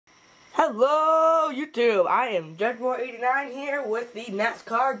Hello YouTube, I am Judge89 here with the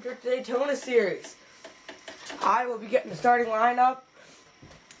NASCAR Drift to Daytona series. I will be getting the starting lineup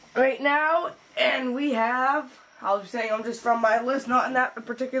right now, and we have, I'll be saying them just from my list, not in that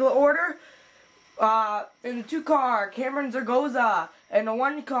particular order. In the 2 car, Cameron Zaragoza, and the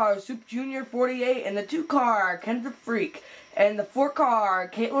 1 car, Soup Jr. 48, and the 2 car, Ken the Freak, and the 4 car,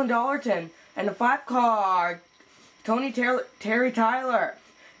 Caitlin Dollarton, and the 5 car, Terry Tyler,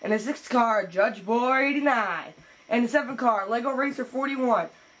 and the 6 car, Judge Boy 89, and the 7 car, Lego Racer 41,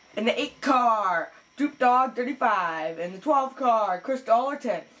 and the 8 car, Droop Dog 35, and the 12 car, Chris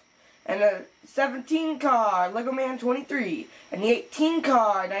Dollarton, and the 17 car, Lego Man 23, and the 18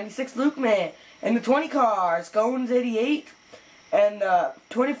 car, 96 Luke Man, and the 20 car, Scones 88, and the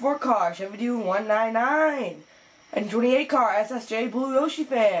 24 car, Chevy Do 199, and the 28 car, SSJ Blue Yoshi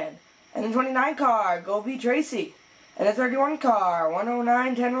Fan, and the 29 car, Go B Tracy, and the 31 car,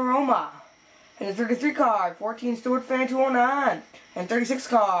 109 10 Roma, and the 33 car, 14 Stewart Fan 209, and 36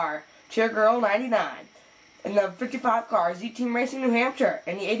 car, Cheer Girl 99, and the 55 car, Z Team Racing New Hampshire,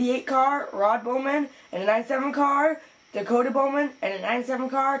 and the 88 car, Rod Bowman, and the 97 car, Dakota Bowman, and the 97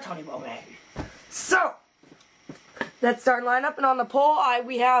 car, Tony Bowman. So, that's starting lineup, and on the pole,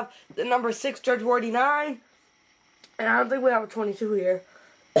 we have the number 6, Judge 49, and I don't think we have a 22 here.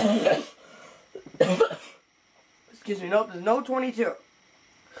 Excuse me, nope, there's no 22.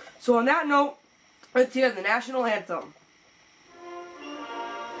 So on that note, let's hear the national anthem.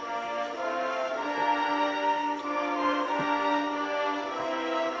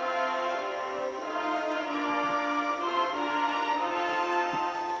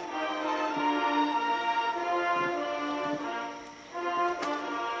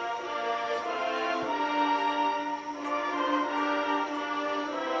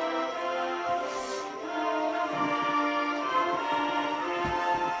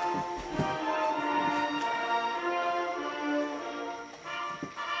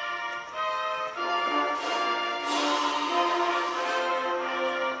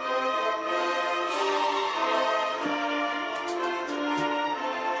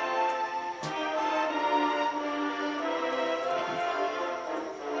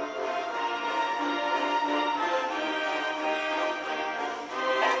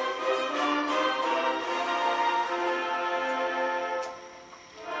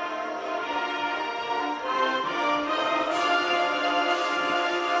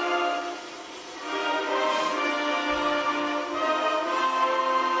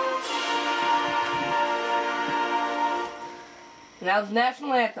 Now the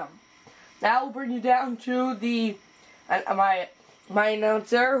national anthem. Now we'll bring you down to the my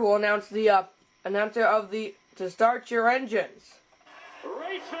announcer, who will announce the announcer of the to start your engines.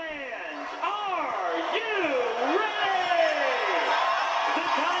 Race fans, are you ready? The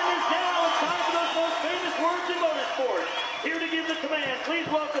time is now. It's time for those most famous words in motorsports. Here to give the command, please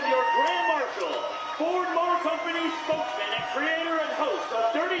welcome your Grand Marshal, Ford Motor Company spokesman and creator and host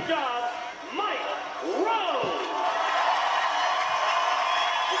of Dirty Jobs, Mike Rose.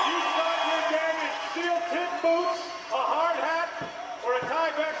 Steel-tip boots, a hard hat, or a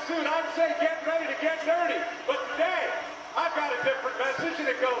tie-back suit, I'd say get ready to get dirty. But today, I've got a different message, and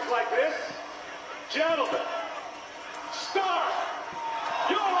it goes like this. Gentlemen, start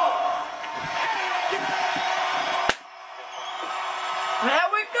your engine! There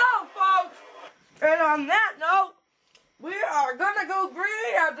we go, folks! And on that note, we are gonna go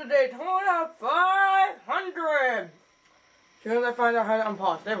green at the Daytona 500. As soon as I find out how to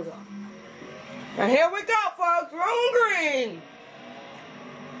unpause, there we go. And here we go, folks, rolling green.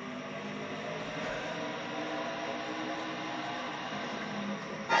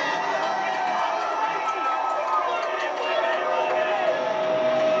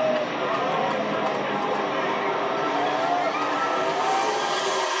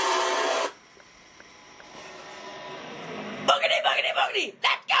 Boogity, boogity, boogity.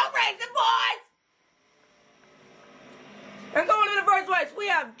 Let's go racing, boys. And going to the first race, we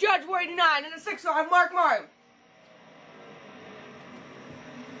have Judge 89 and the 6 car, Mark Martin.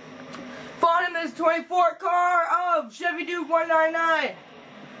 Following him is 24 car of Chevy Duke 199.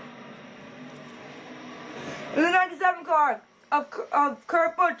 And the 97 car of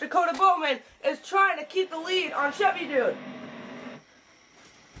Kurt Busch, Dakota Bowman, is trying to keep the lead on Chevy Dude.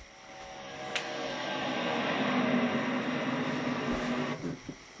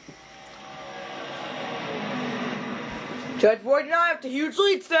 Judge 49 up to huge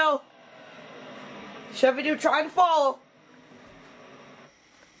lead still. Chevy Dude trying to follow.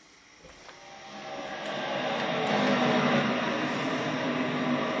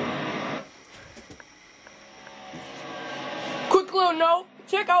 Quick little note,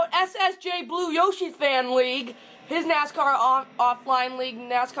 check out SSJ Blue Yoshi Fan League, his NASCAR offline league,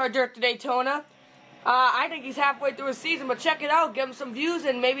 NASCAR Dirt to Daytona. I think he's halfway through his season, but check it out. Give him some views,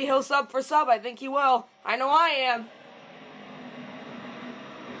 and maybe he'll sub for sub. I think he will. I know I am.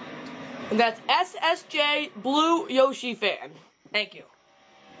 And that's SSJ Blue Yoshi Fan. Thank you.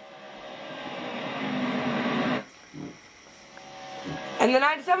 And the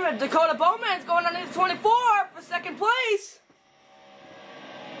 97 Dakota Bowman's going on his 24 for second place.